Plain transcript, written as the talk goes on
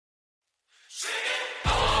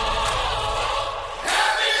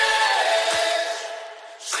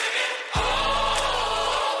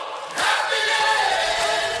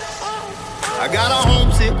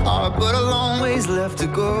heart, but a long ways left to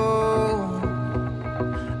go.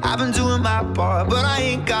 I've been doing my part, but I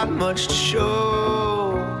ain't got much to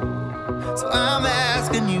show. So I'm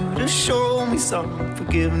asking you to show me some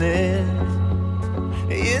forgiveness.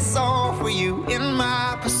 It's all for you in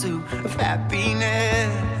my pursuit of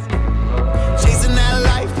happiness. Chasing that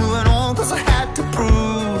life, moving on, cause I had to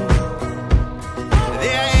prove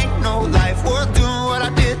there ain't no life worth doing what I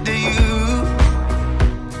did to you.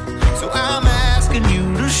 So I'm asking you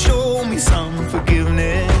to show me some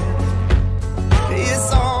forgiveness.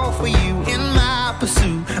 It's all for you in my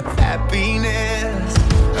pursuit of happiness.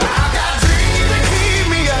 I got dreams that keep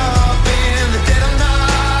me up in the dead of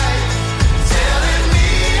night, telling me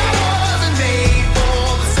I wasn't made for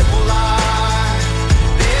the simple life.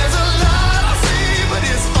 There's a lot I see, but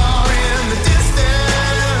it's far in the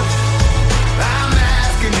distance. I'm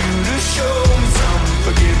asking you to show me some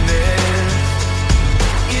forgiveness.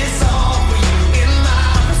 It's all for you in my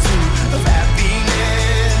pursuit of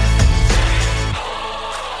happiness.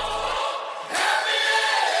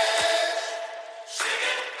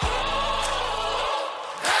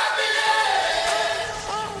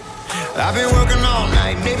 I've been working all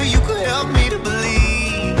night, maybe you could help me to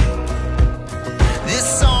believe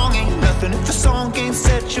this song ain't nothing if the song can't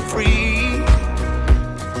set you free.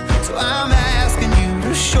 So I'm asking you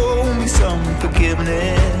to show me some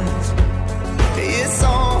forgiveness. It's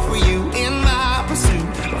all for you in my pursuit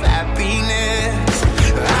of happiness.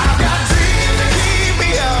 I've got dreams that keep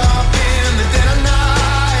me up in the dead of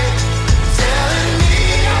night, telling me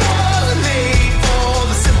I wasn't made for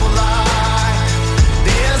the simple life.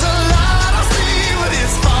 There's a lot I see, but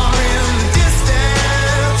it's far in the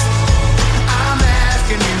distance. I'm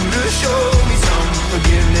asking you to show me some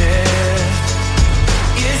forgiveness.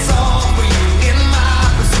 It's all for you in my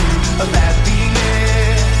pursuit of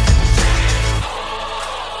happiness.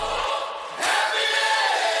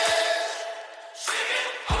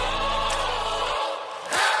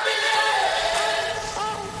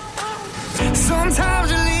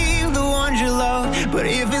 Sometimes you leave the ones you love, but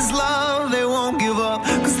if it's love, they won't give up,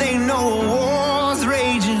 cause they know a war's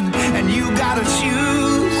raging, and you gotta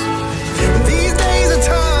choose. These days are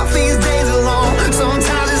tough, these days are long,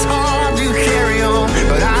 sometimes it's hard to carry on,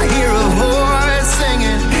 but I hear a voice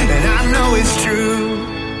singing, and I know it's true.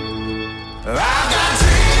 I got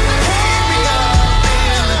dreams that keep me up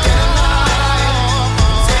in the dead of night,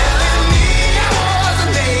 telling me I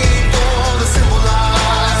wasn't made for the simple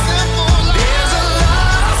life. There's a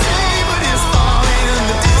lot I see, but it's far in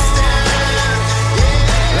the distance.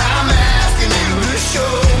 I'm asking you to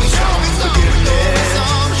show me some forgiveness.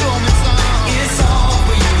 It's all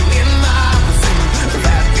for you in my pursuit of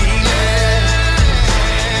happiness.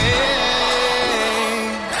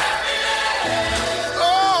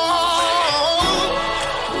 Oh,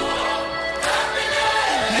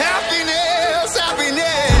 happiness,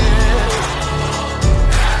 happiness.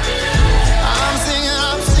 I'm singing,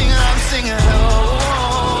 I'm singing, I'm singing. Oh,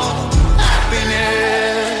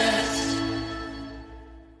 happiness.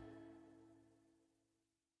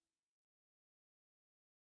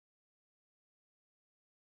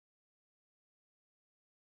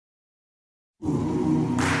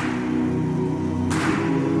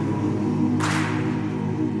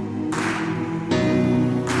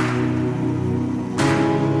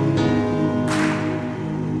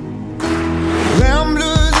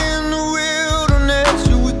 Ramblers in the wilderness,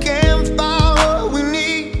 we can't find what we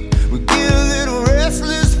need. We get a little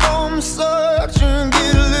restless from the search and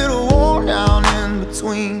get a little worn down in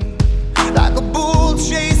between. Like a bull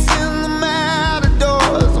chasing the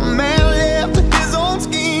matadors, a man left to his own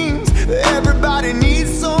schemes. Everybody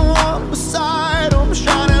needs someone beside him,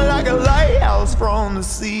 shining like a lighthouse from the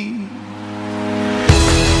sea.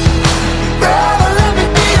 Brother, let me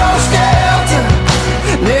be your shelter,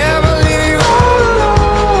 never leave you all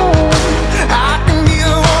alone. I can be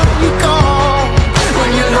the one you call when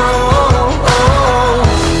you're low.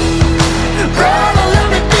 Brother, let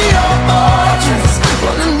me be your fortress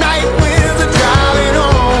when the night winds are driving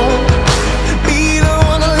home. Be the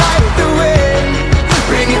one to light the way,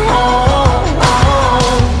 bring you home.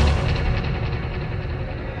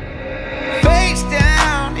 Face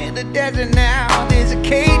down in the desert now, there's a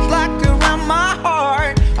cage locked around my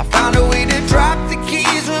heart. I found a way to drop the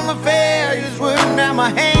keys when my failures were. Now my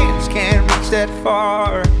hands can't reach that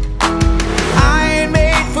far. I ain't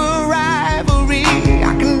made for rivalry,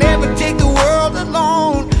 I can never take the world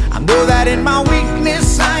alone. I know that in my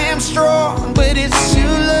weakness I am strong, but it's your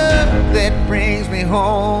love that brings me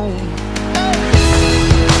home.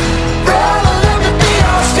 Brother, let me be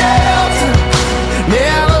your shelter,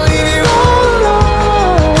 never leave you all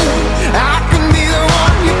alone. I can be the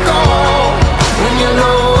one you call when you're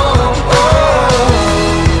low.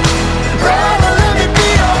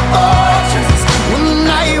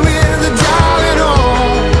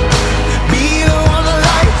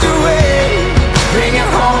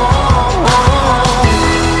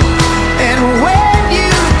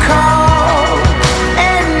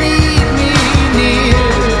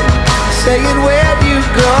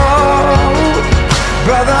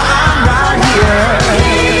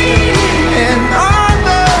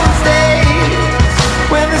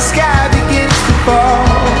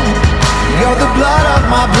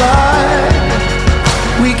 my blood.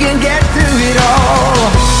 We can get through it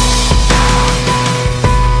all.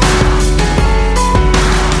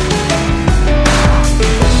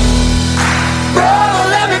 Brother,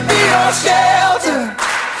 let me be your shelter.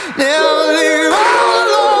 Never leave all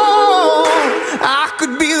alone. I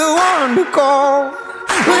could be the one to call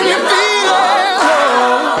when you feel at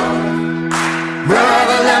home.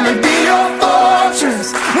 Brother, let me be your fortress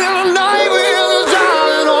when the night winds are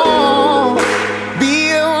driving on. Be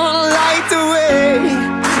the one to light the way,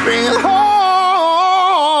 bring it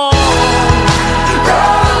home.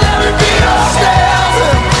 Brother, let me be your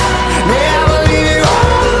shelter. Never leave you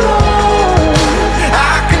all alone.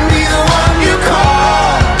 I can be the one you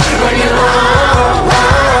call when you're home.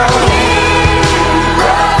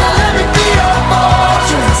 Brother, let me be your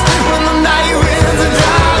fortress when the night winds are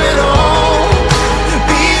driving on.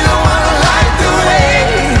 Be the one to light the way,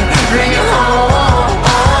 bring it home.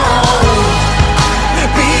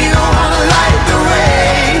 Be the one to light the way,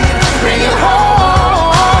 bring it home.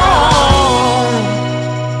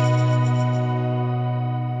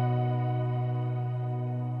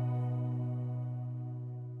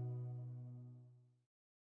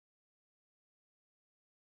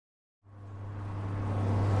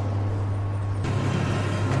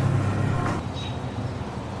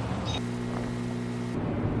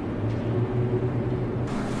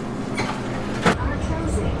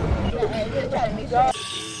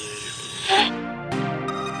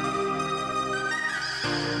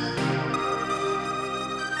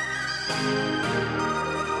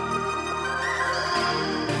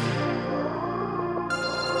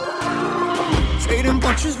 Trading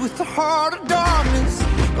punches with the heart of darkness,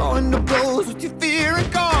 going to blows with your fear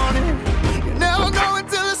incarnate. You never know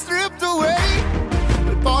until it's stripped away.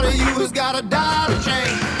 The part of you has gotta die to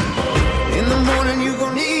change. In the morning you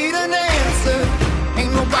gon' need an answer.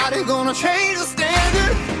 Ain't nobody gonna change the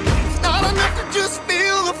standard. It's not enough to just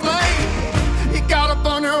feel the flame. You gotta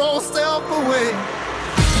burn your old self away.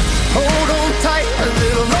 Hold on tight a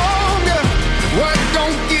little longer. What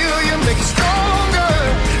don't kill you make you stronger.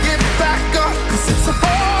 Get back up, 'cause it's a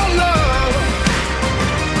hard love.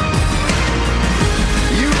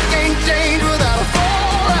 You can't change without a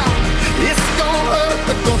fallout. It's gonna hurt,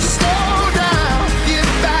 but don't you slow down. Get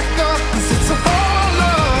back up, 'cause it's a hard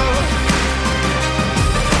love.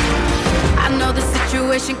 I know the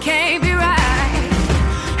situation can't be right,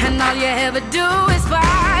 and all you ever do is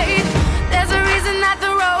fight. There's a reason that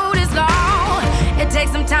the road is long. It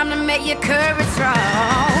takes some time to make your courage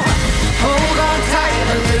strong. Hold on tight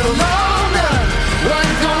a little longer. What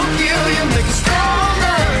don't kill you make you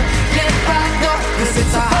stronger. Get back up, 'cause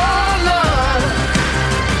it's a hard love.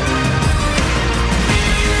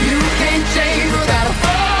 You can't change without a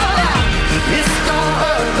fallout. It's gonna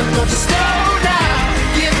hurt, but don't you slow down.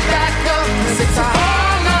 Get back up, 'cause it's a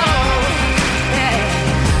hard love. Yeah.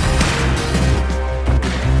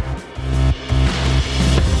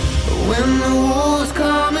 When the wolves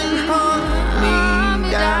come and hunt me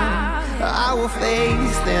down, I will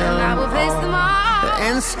face them, I will face them all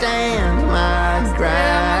and stand my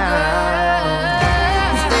ground.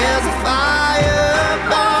 'Cause there's a fire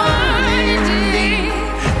burning deep,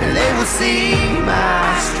 and they will see my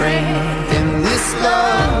strength in this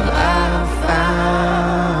love I've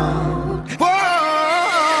found. Whoa!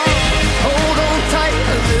 Hold on tight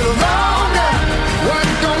a little longer. What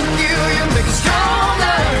don't kill you make you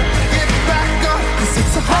stronger. Get back up, 'cause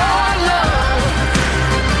it's a hard love.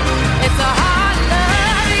 It's a hard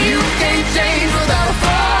love. You can't change without a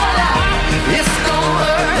fallout. It's gonna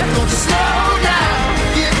hurt, don't you slow down.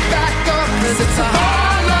 Get back up, 'cause it's a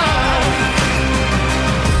hard love.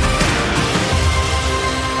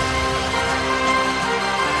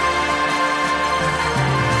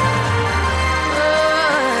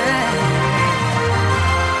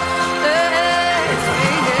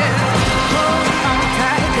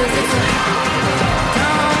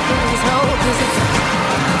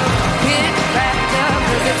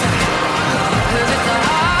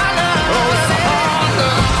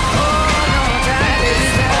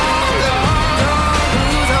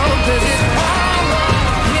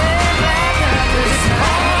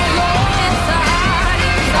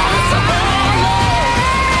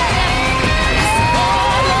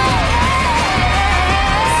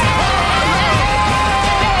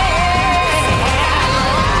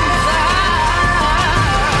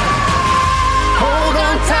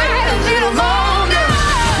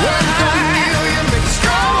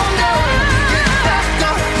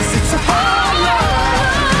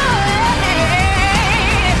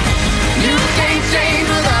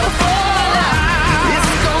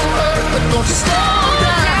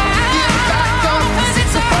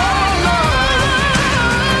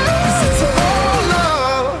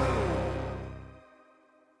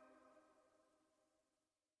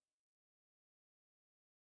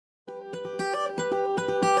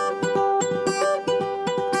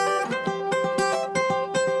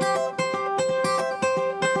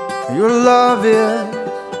 Your love is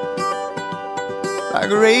like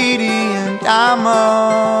radiant diamonds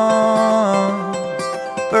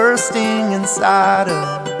bursting inside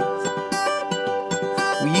us,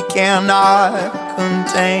 we cannot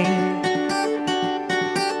contain.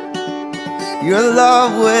 Your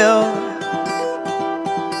love will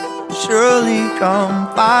surely come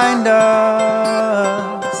find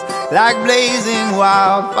us like blazing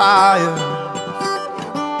wildfire,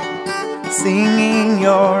 singing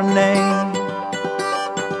your name.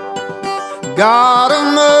 God of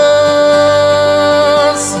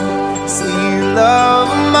mercy, sweet love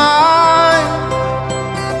of mine,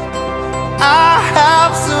 I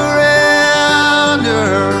have surrendered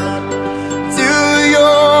to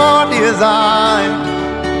your design.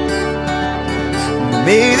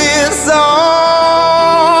 May this offering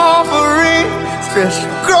stretch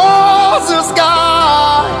across the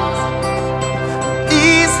skies,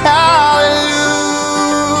 these hallelujahs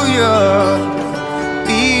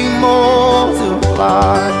be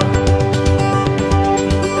multiplied.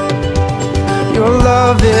 Your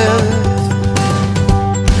love is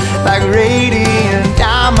like radiant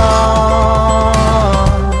diamonds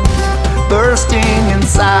bursting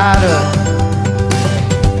inside us,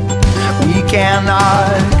 we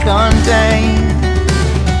cannot contain.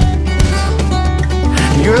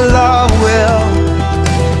 Your love will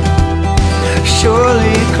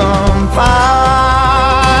surely come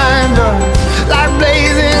find us like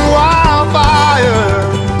blazing wildfire,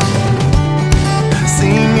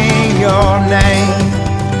 singing your name.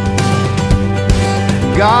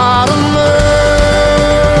 God of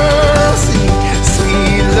mercy,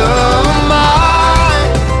 sweet love of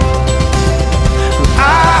mine, I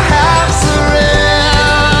have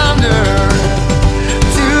surrendered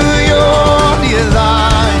to your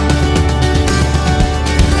design.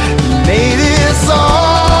 May this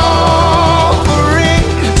offering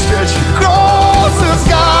stretch across the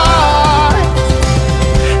sky,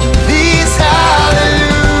 these hallelujahs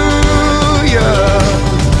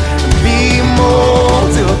be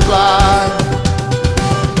multiplied.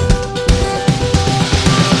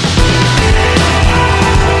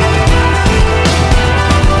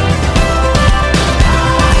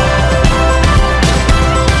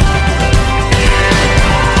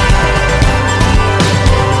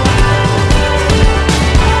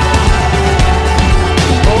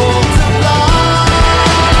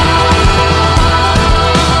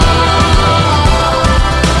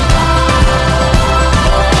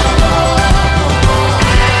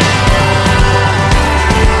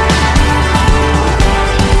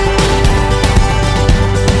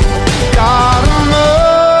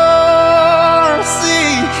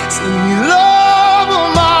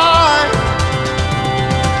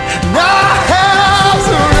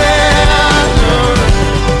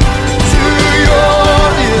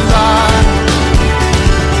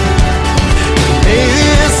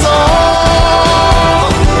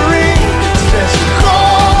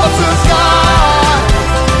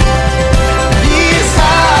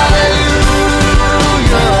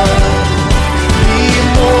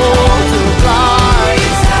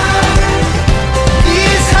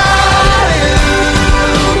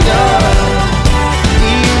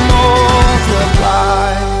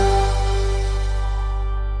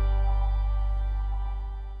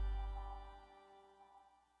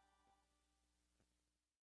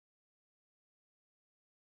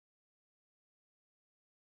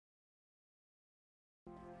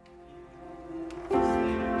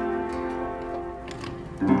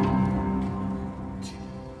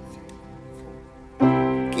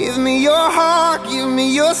 Give me your heart, give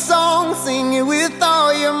me your song, sing it with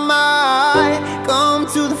all your might. Come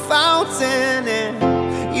to the fountain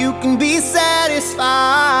and you can be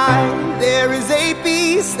satisfied. There is a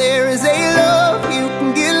peace, there is a love, you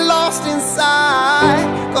can get lost inside.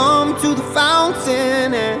 Come to the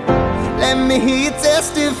fountain and let me hear you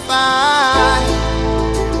testify.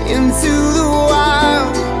 Into the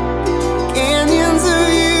wild canyons of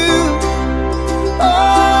you,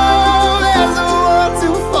 oh, there's a world to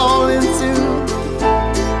fall into.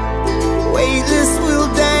 Weightless will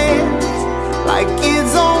dance like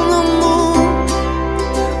kids on the moon.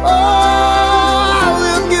 Oh, I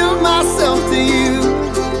will give myself to you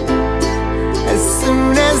as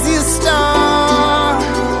soon as you start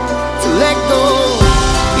to let go.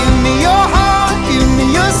 Give me your heart, give me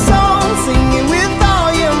your soul, sing it with all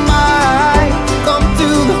your might.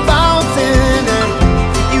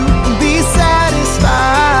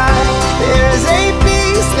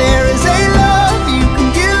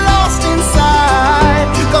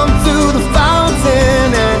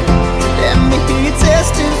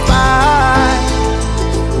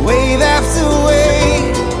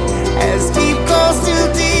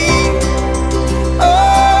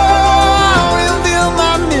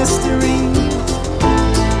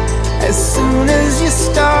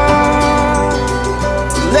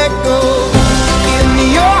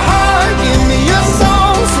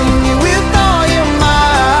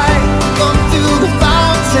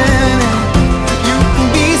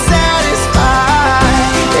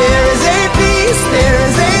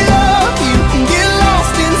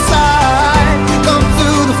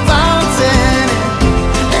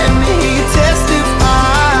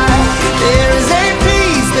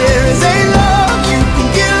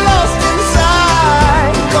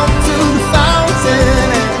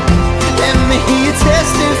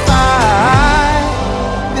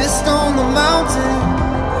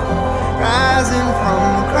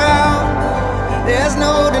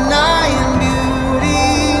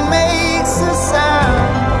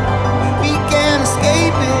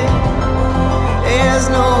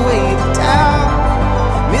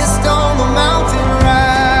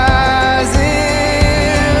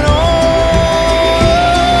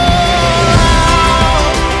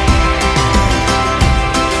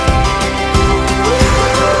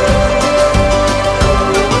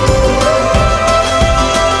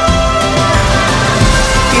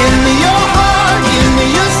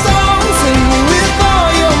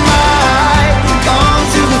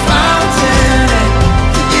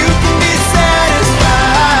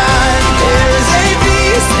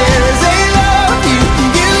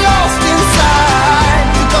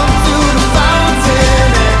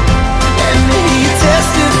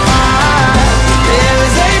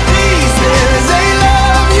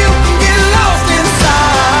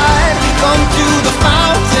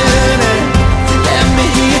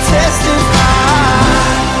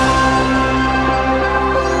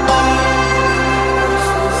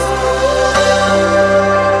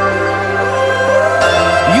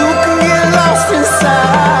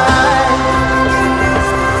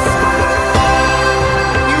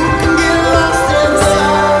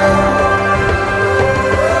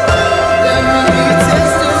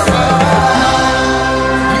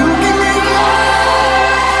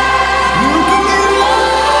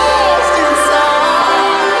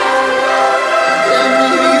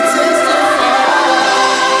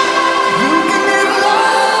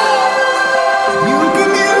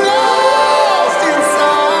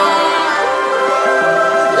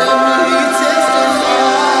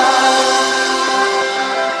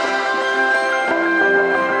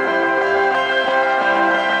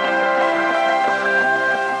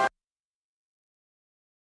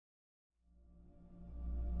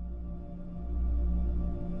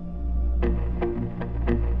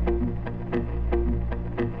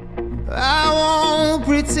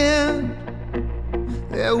 pretend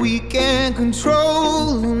that we can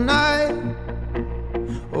control the night,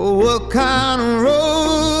 or what kind of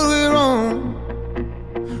road we're on,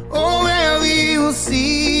 or where we will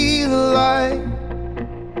see the light.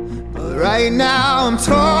 But right now I'm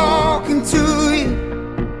talking to you,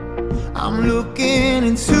 I'm looking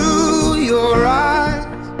into your eyes.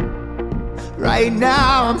 Right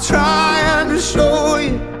now I'm trying to show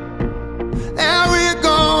you that we're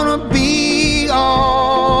gonna be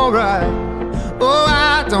alright. Oh,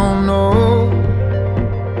 I don't know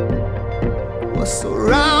what's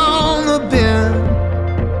around the bend.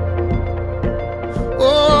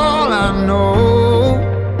 All I know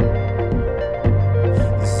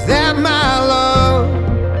is that my love,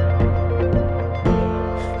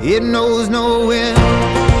 it knows no end.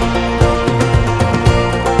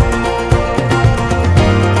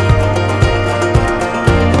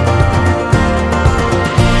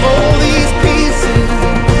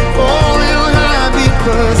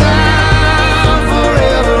 Cause I'm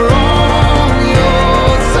forever on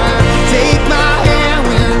your side. Take my hand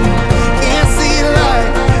when you can't see the light,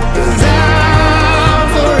 cause I'm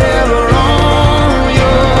forever on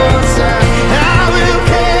your side. I will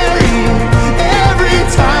carry you every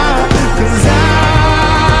time, cause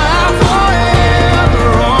I'm forever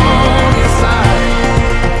on your side.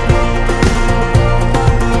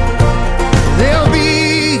 They'll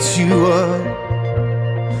beat you up,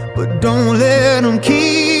 but don't let them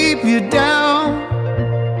keep you down,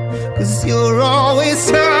 cause you're always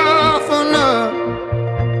tough enough,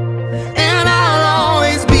 and I'll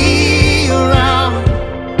always be around.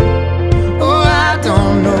 Oh, I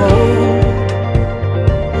don't know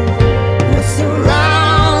what's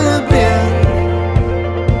around the bend.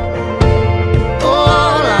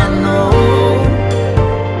 All I know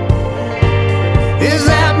is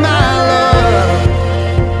that my love,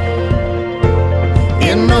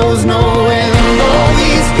 it knows no end. All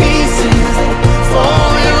these pieces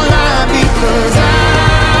fall in line because I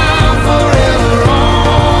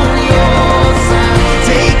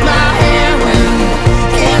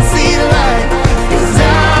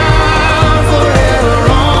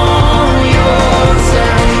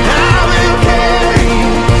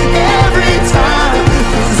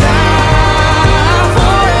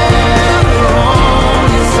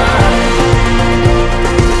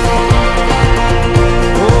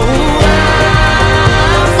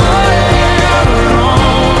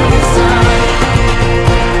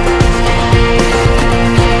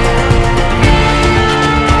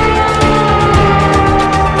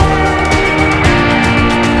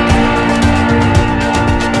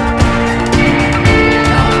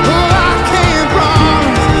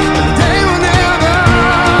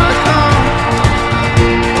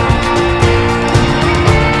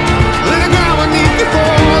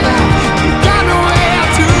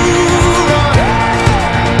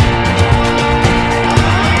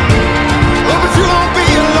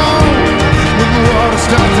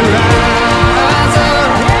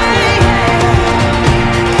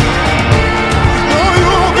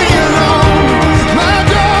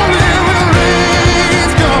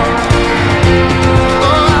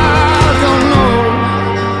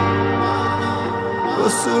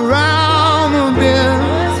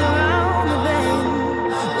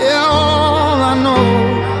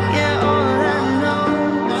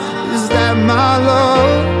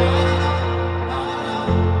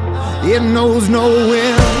it knows no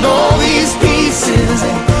end. All these pieces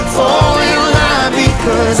fall in line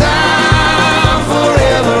because I'm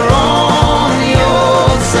forever on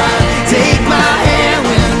your side. Take my hand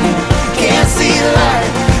when you can't see light,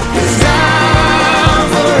 'cause I'm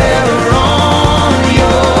forever on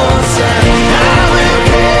your side. I will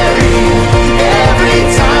carry you every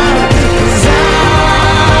time, 'cause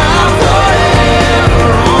I'm forever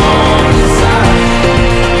on your side.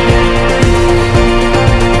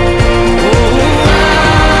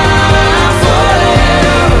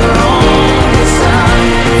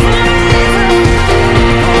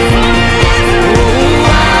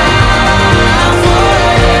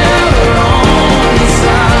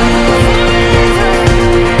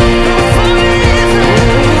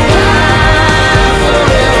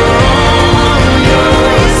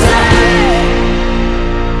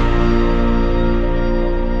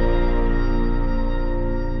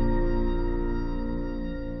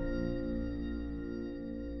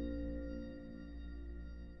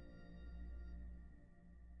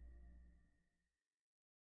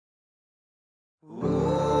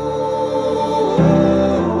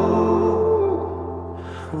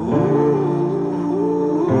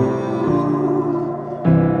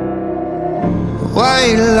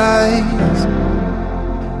 White lies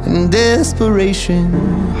and desperation,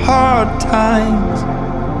 hard times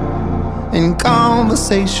and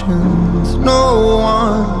conversations. No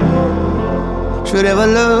one should ever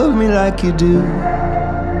love me like you do.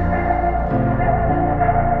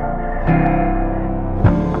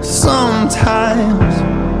 Sometimes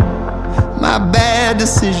my bad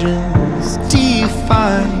decisions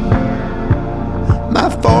define my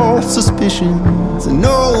false suspicions, and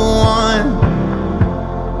no one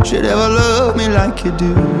should ever love me like you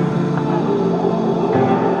do.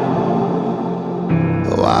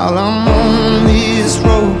 While I'm on this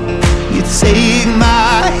road, you take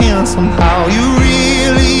my hand. Somehow you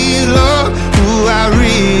really love who I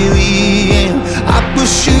really am. I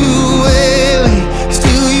push you away,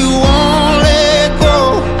 still you won't let go.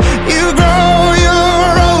 You grow your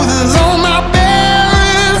roses on my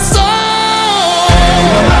barren soul.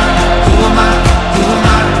 Who am I? Who am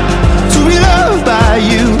I? To be loved by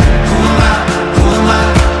you. Who am I? Who am I?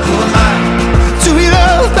 Who am I? To be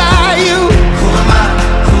loved by you. Who am I?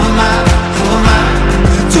 Who am I? Who am I?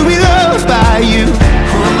 To be loved by you.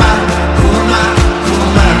 Who am I? Who am I? Who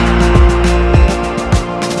am I?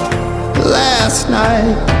 Last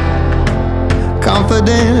night,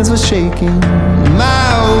 confidence was shaking. My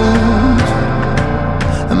own,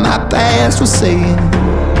 my past was saying,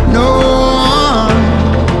 no one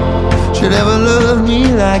should ever love me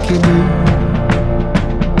like you do.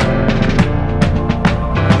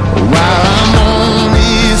 While I'm on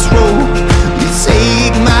this road, you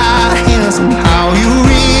take my hand. Somehow you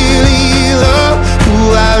really love who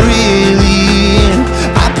I really am.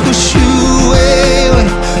 I push you away,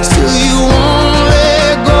 still you won't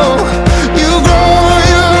let go. You grow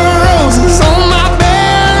your roses on my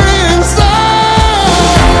barren soul.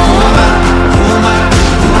 Who am I? Who am I?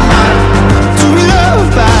 Who am I? To be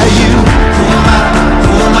loved by you. Who am I?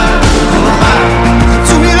 Who am I? Who am I?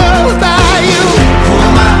 To be loved by you. Who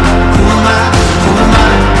am I? Who am I? Who am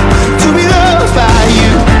I? To be loved by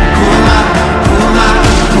you. Who am I? Who am I?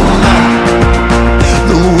 Who am I?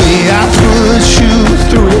 The way I put you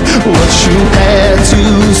through it, what you had to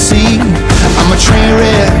see. I'm a train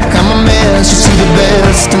wreck, I'm a mess. You see the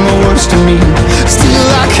best and the worst in me. Still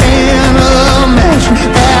I can't imagine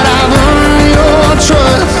that I've earned your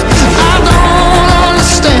trust. I don't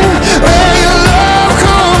understand where your love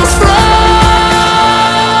comes from.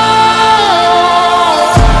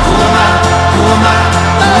 Who am I? Who am I?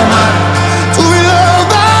 Who am I? To be loved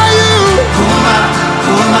by you. Who am I?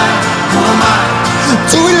 Who am I? Who am I?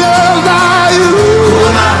 To be loved by you. Who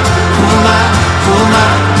am I? Who am I? Who am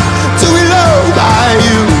I? To be loved by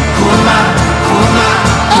you. Who am I? Who am I?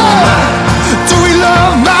 Who am I? To be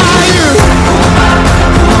loved by you. Who am I?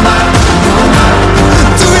 Who am I? Who am I?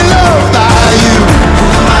 To be loved by you. Who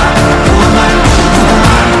am I? Who am I? Who am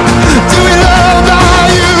I? To be loved by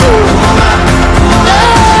you. Who am I? Who am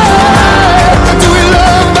I? To be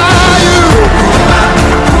loved by you. Who am I?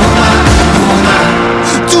 Who am I? Who am I?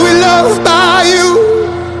 To be loved by you.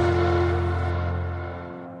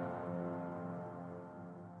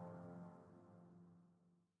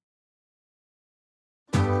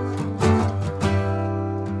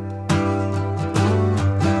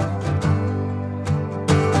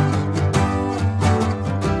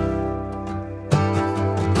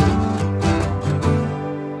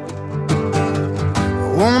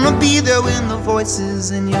 Wanna be there when the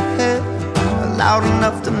voices in your head are loud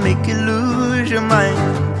enough to make you lose your mind.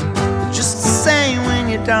 Just the same when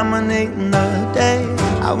you dominating the day.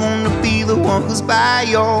 I wanna be the one who's by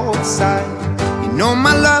your side. You know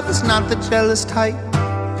my love is not the jealous type.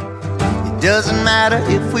 It doesn't matter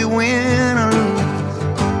if we win or lose.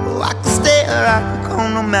 Oh, I can stay or I can go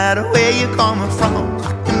no matter where you're coming from.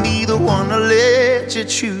 I can be the one to let you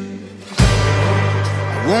choose.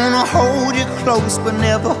 I wanna hold you close but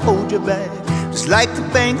never hold you back, just like the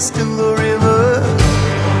banks to the river.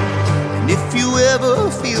 And if you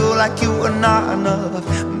ever feel like you are not enough,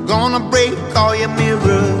 I'm gonna break all your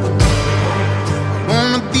mirrors. I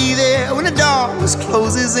wanna be there when the darkness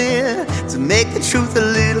closes in, to make the truth a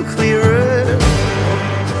little clearer.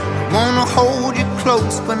 I wanna hold you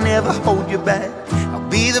close but never hold you back. I'll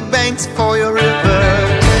be the banks for your river.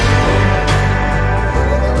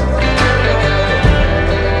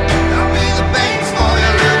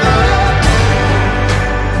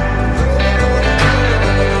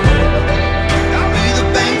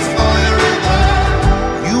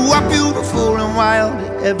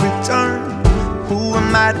 Every turn, who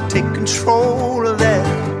am I to take control of that?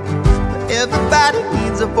 But everybody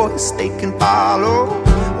needs a voice they can follow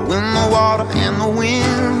when the water and the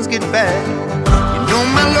winds get bad. You know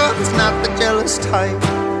my love is not the jealous type,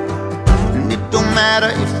 and it don't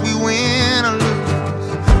matter if we win or lose.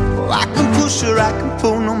 Oh, I can push or I can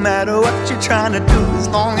pull, no matter what you're trying to do, as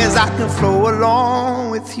long as I can flow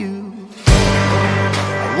along with you.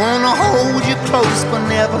 I wanna hold you close but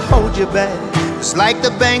never hold you back, just like the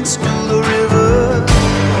banks to the river.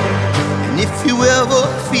 And if you ever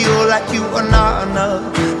feel like you are not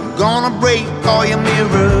enough, I'm gonna break all your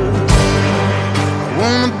mirrors. I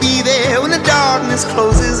wanna be there when the darkness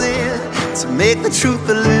closes in, to make the truth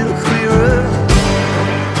a little clearer.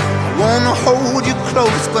 I wanna hold you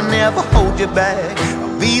close but never hold you back.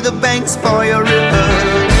 I'll be the banks for your river.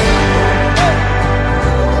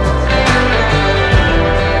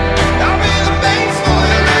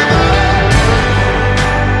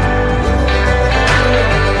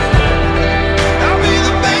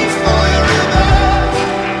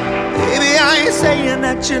 Saying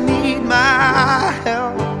that you need my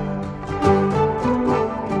help,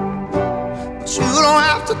 but you don't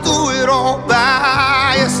have to do it all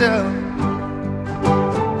by yourself.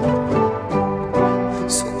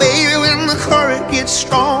 So baby, when the current gets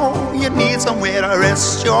strong, you need somewhere to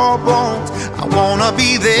rest your bones. I wanna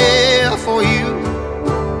be there for you,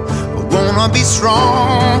 I wanna be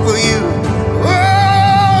strong for you.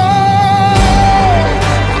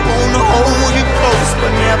 I wanna hold you close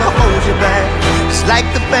but never hold you back, just like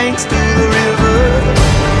the banks to the river.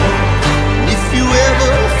 And if you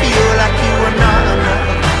ever feel like you are not enough,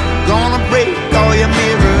 I'm gonna break all your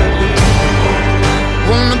mirrors.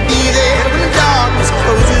 Wanna be there when the darkness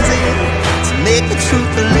closes in, to make the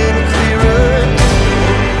truth a little clearer.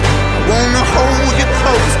 I wanna hold you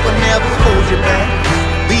close but never hold you back,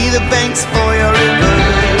 be the banks for your river.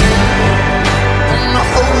 Wanna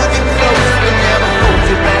hold you close but never hold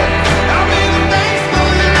you back.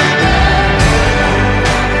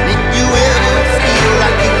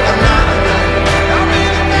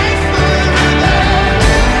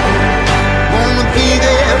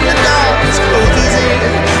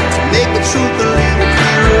 Truth a little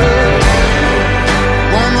clearer.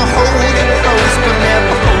 Wanna hold you close but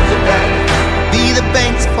never hold you back, be the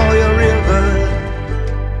banks for your river.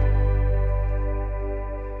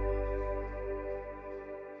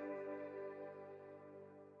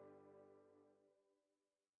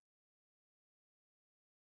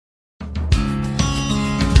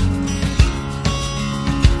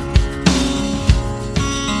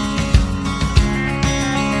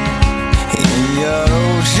 In your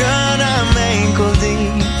ocean I'm ankle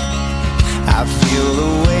deep, I feel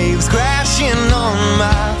the waves crashing on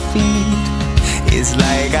my feet. It's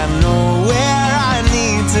like I know where I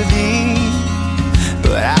need to be,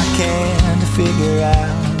 but I can't figure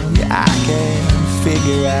out, yeah, I can't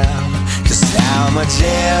figure out just how much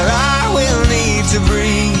air I will need to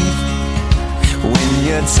breathe when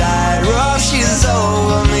your tide rushes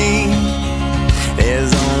over me.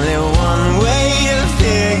 There's only one way to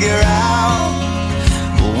figure out,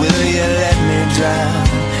 but will you let me drown?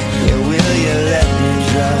 Yeah, will you let me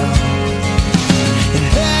drown? And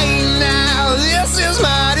hey now, this is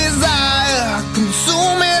my desire,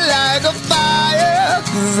 consume me like a fire,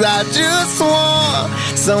 'cause I just want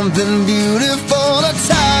something beautiful to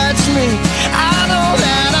touch me. I know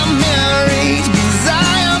that I'm married, 'cause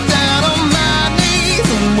I am down on my knees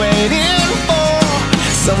and waiting for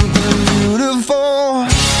something beautiful.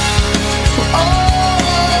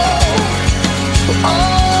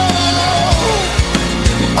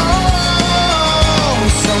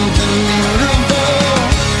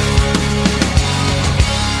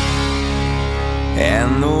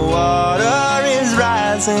 And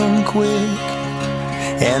rising quick,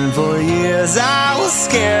 and for years I was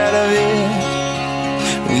scared of it.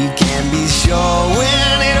 We can't be sure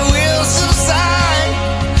when it will subside,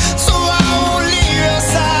 so I won't leave your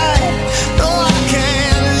side. No, I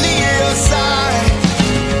can't leave your side.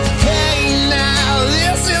 Hey now,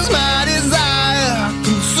 this is my desire,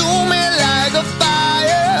 consume me like a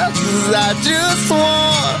fire, 'cause I just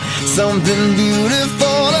want something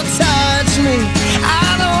beautiful to touch me. I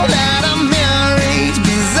know that I'm in reach,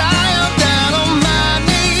 'cause I am down on my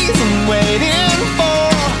knees and waiting for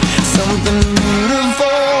something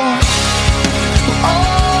beautiful.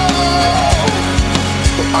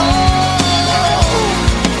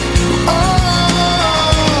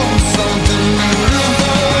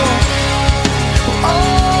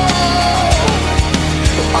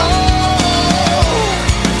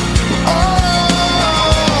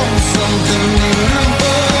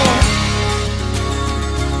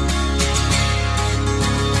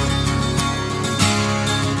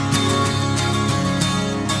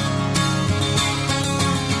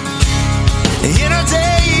 In a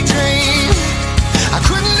daydream, I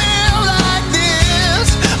couldn't live like this.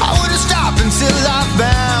 I wouldn't stop until I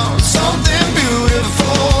found something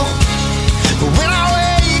beautiful. But when I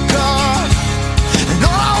wake up, and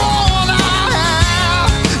all I wanna have,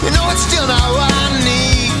 you know it's still not what I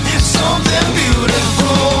need. Something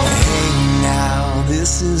beautiful. Hey now,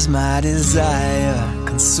 this is my desire,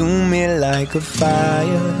 consume me like a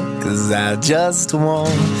fire, 'cause I just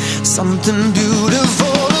want something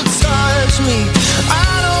beautiful to touch me. I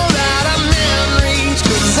know that I'm in reach,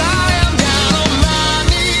 'cause I am down on my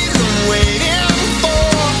knees and waiting for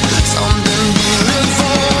something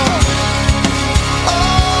beautiful. Oh,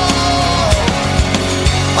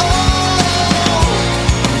 oh,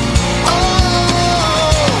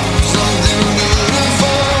 oh, something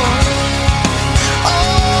beautiful. Oh,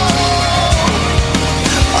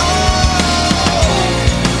 oh,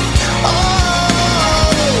 oh,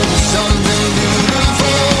 something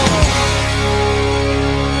beautiful.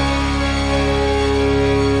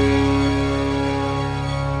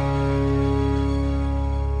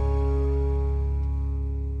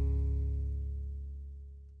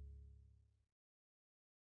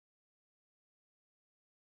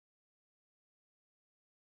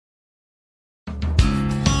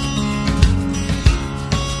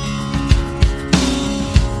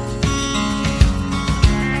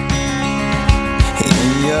 In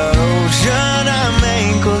your ocean, I'm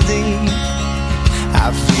ankle deep. I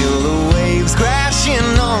feel the waves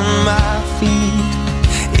crashing on my feet.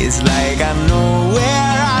 It's like I know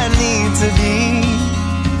where I need to be,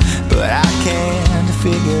 but I can't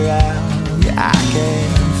figure out, yeah, I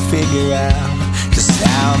can't figure out just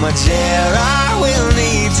how much air I will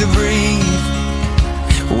need to breathe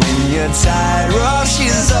when your tide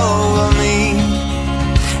rushes over me.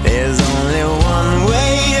 There's only one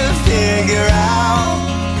way to figure out,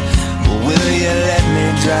 but will you let me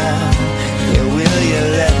drown? Yeah, will you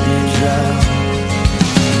let me drown?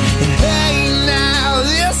 And hey now,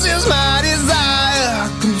 this is my desire,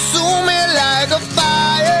 consume me like a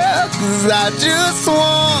fire, 'cause I just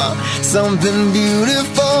want something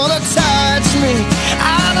beautiful to touch me.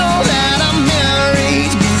 I know that I'm in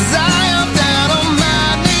reach, 'cause I am down on my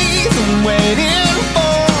knees and waiting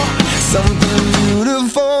for something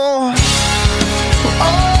beautiful.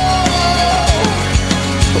 Oh,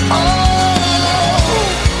 oh,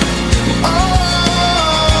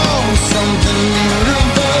 oh, something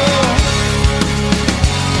beautiful.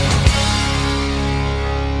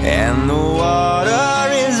 And the water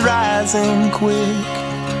is rising quick,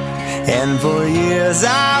 and for years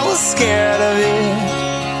I was scared of it.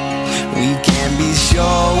 We can't be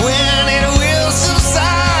sure when it will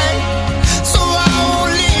subside, so I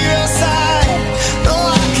won't leave your side. No,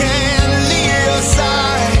 I can't leave your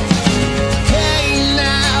side. Hey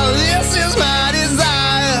now, this is my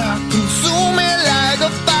desire, consume me like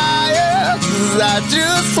a fire, 'cause I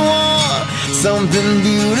just want something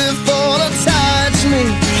beautiful to touch me.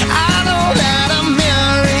 I know that I'm in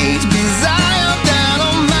reach, 'cause I am down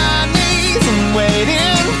on my knees and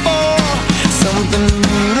waiting for something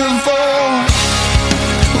beautiful.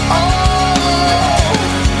 Oh,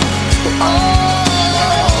 oh,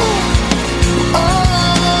 oh,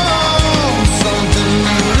 something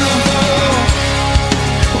beautiful.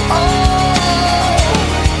 Oh,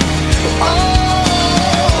 oh,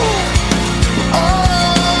 oh,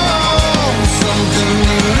 something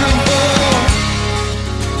beautiful.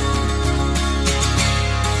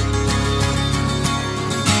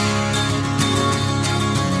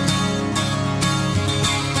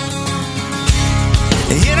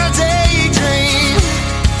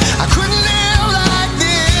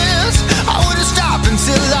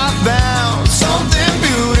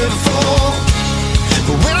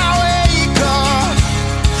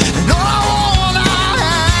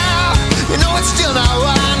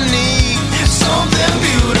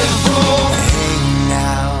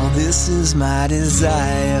 my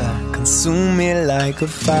desire, consume me like a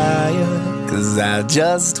fire. 'Cause I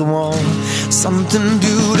just want something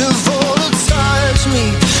beautiful to touch me.